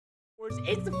Bedwars,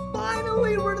 it's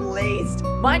finally released!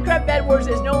 Minecraft Bedwars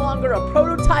is no longer a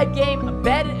prototype game.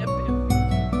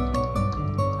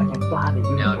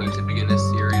 Now need to begin a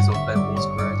series of Bedwars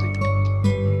grinding.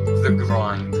 The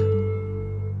grind.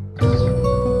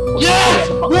 Yes!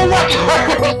 Oh my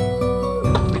god!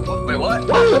 Wait, what? I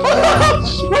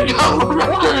got a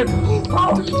record!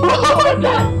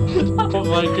 Oh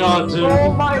my god, dude.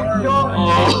 Oh my god! Oh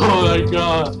my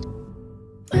god.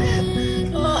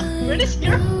 Red is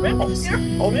here! Red is here!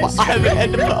 Oh my, I have an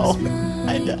end bow.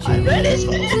 Red is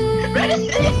here! Red is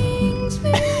here!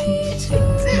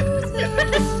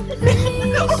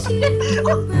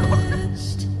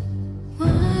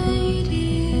 White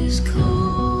is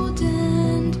cold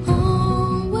and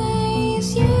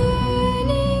always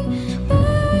yearning,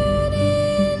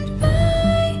 burdened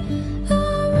by a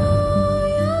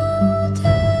royal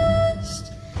test.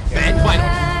 Banned by...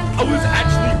 I was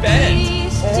actually banned!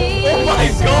 Oh my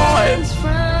god!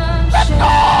 Let's go!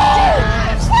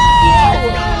 Let's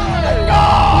go!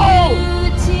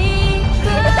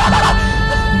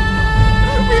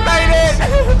 We made it!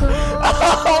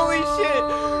 Holy shit!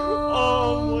 Oh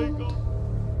my god.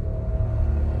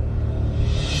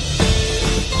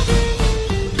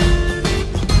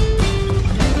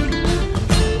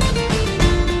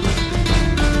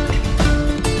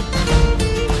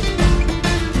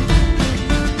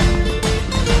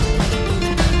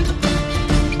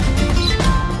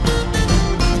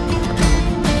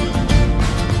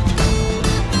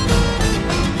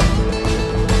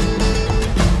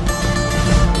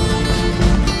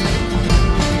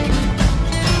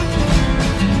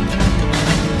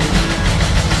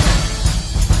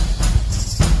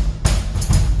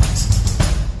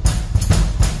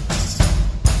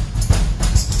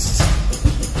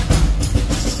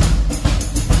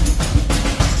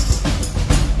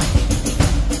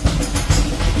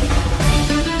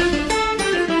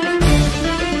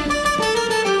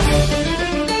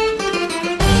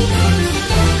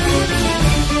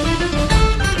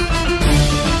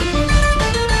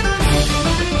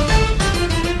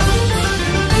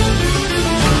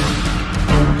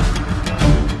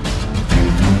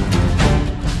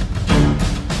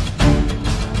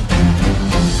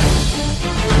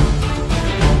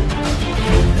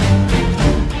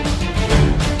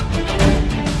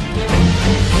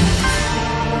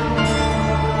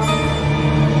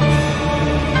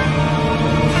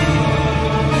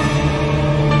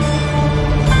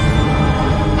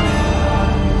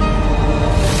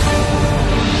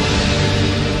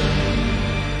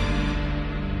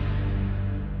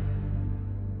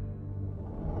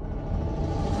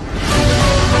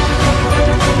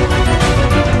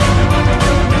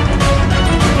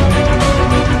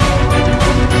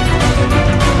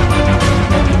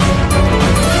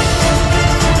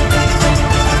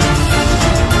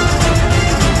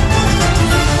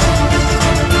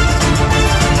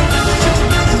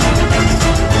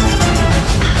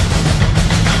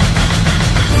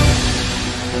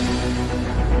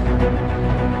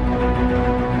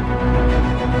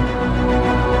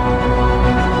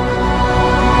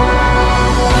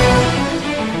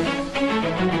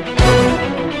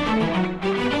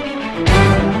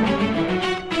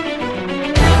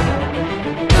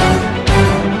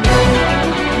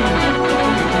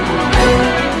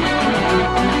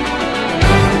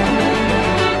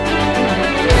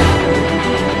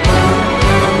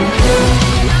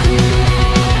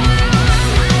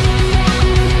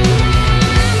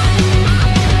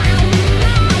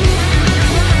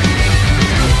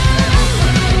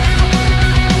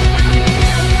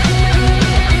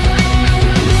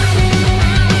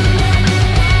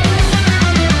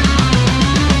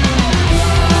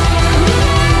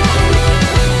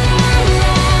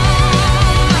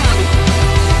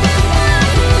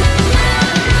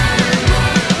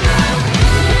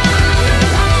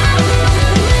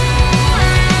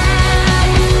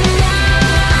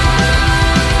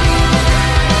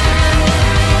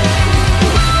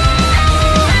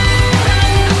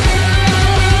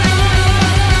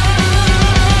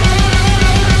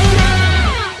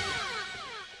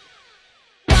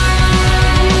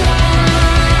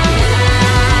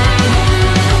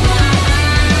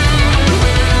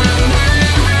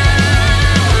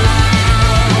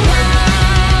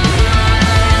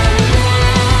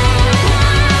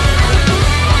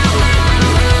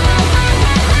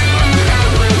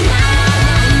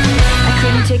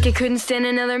 Couldn't stand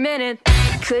another minute.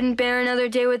 Couldn't bear another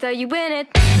day without you in it.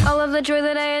 All of the joy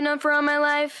that I had known for all my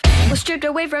life was stripped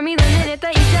away from me the minute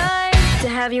that you died. To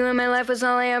have you in my life was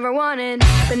all I ever wanted,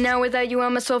 but now without you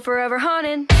I'm my soul forever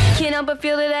haunted. Can't help but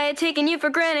feel that I had taken you for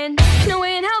granted. No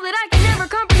way in hell that I could never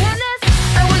comprehend this.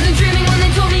 I wasn't dreaming when they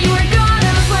told me you were gone.